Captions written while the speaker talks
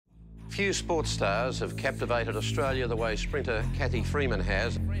Few sports stars have captivated Australia the way sprinter Cathy Freeman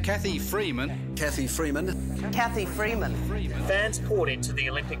has. Cathy Freeman. Cathy Freeman. Cathy Freeman. Fans poured into the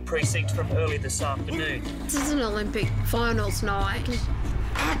Olympic precinct from early this afternoon. This is an Olympic finals night.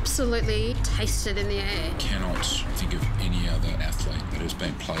 Absolutely tasted in the air. Cannot think of any other athlete that has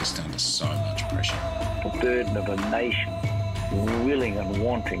been placed under so much pressure. The burden of a nation willing and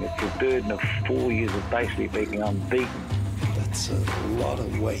wanting. It's the burden of 4 years of basically being unbeaten. That's a lot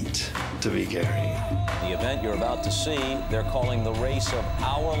of weight to be carrying. The event you're about to see, they're calling the race of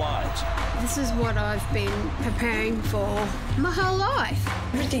our lives. This is what I've been preparing for my whole life.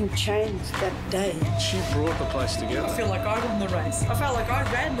 Everything changed that day. She brought the place together. I feel like I won the race. I felt like I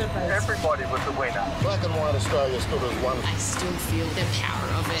ran the race. Everybody was the winner. Black and white Australia stood as one. I still feel the power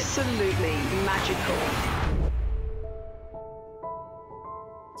of it. Absolutely magical.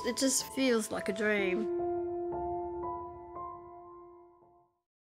 It just feels like a dream.